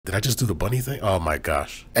Did I just do the bunny thing? Oh my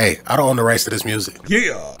gosh. Hey, I don't own the rights to this music.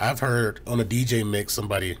 Yeah. I've heard on a DJ mix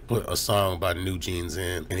somebody put a song by NewJeans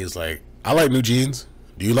in, and he's like, I like NewJeans.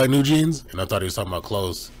 Do you like NewJeans? And I thought he was talking about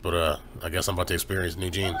clothes, but I guess I'm about to experience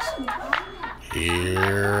NewJeans.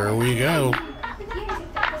 Here we go.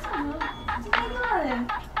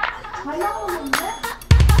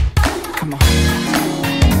 Come on.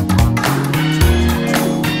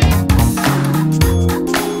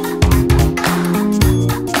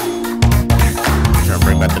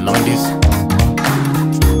 Bring back the 90s.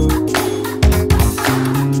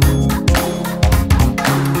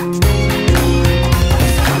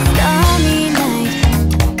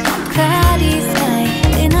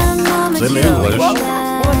 Is it in English?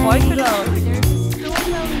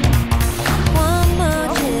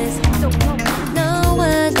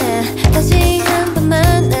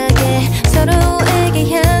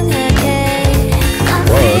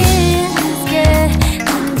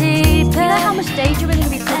 Stage you're going to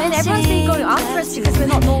be sitting. Everyone's going to go after us because we're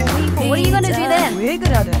not normal people. What are you going to do then? 왜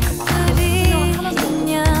그래야 되는 거야?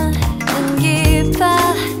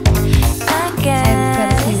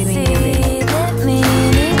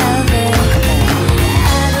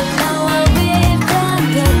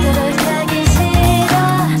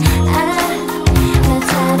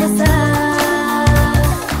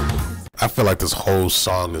 I feel like this whole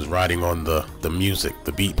song is riding on the music,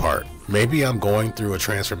 the beat part. Maybe I'm going through a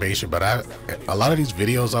transformation, but a lot of these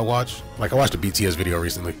videos I watch, like I watched a BTS video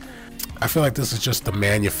recently, I feel like this is just the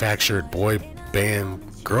manufactured boy band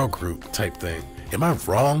girl group type thing. Am I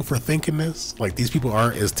wrong for thinking this? Like, these people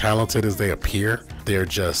aren't as talented as they appear. They're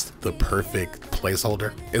just the perfect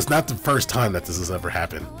placeholder. It's not the first time that this has ever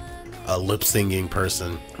happened. A lip singing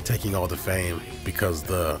person taking all the fame because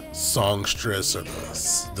the songstress or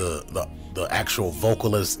the actual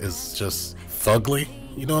vocalist is just fugly.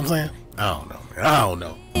 You know what I'm saying? I don't know. I don't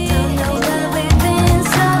know.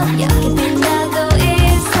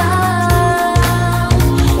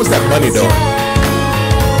 What's that bunny doing?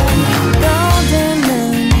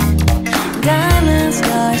 Diamond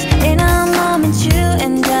stars in a moment, you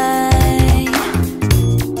and I.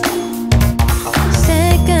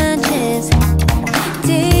 Second chance,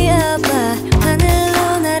 뛰어봐.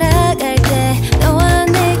 하늘로 날아갈 때 너와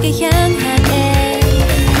내게 향하게.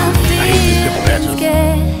 I feel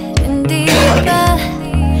getting deeper.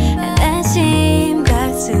 난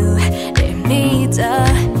심박수를 믿어.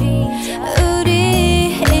 우리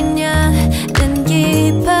인연은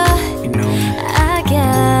깊어. I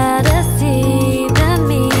gotta see the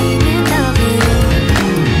meaning of you.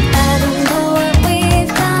 I don't know what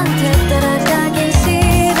we've done. 되돌아가긴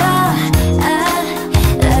싫어. 나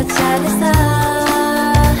찾았어.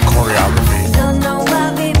 Choreography. Don't know what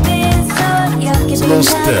we've been so. It's a little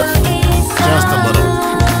stiff. Just a little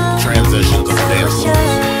transitions of the dance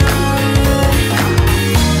moves.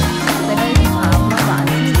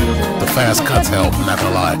 The fast cuts help, I'm not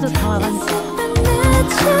gonna lie.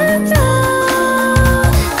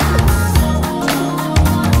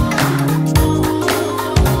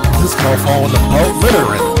 This mofo in the boat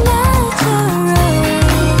littering.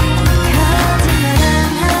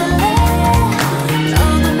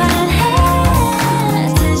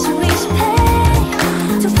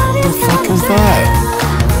 What the fuck is that?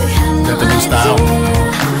 Is that the new style?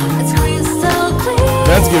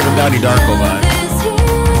 That's giving Donnie Darko vibes.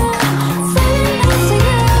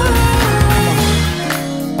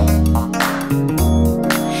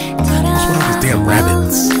 What's with all these damn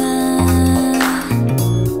rabbits?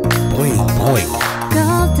 Boing, boing.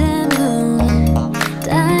 Golden moon,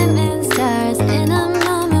 diamond stars in a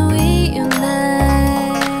moment we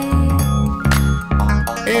unite.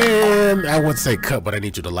 And I would say cut, but I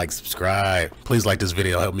need you to like, subscribe. Please like this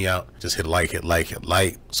video, help me out. Just hit like, hit like, hit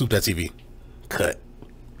like. Soup that TV. Cut.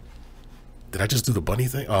 Did I just do the bunny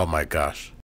thing? Oh my gosh.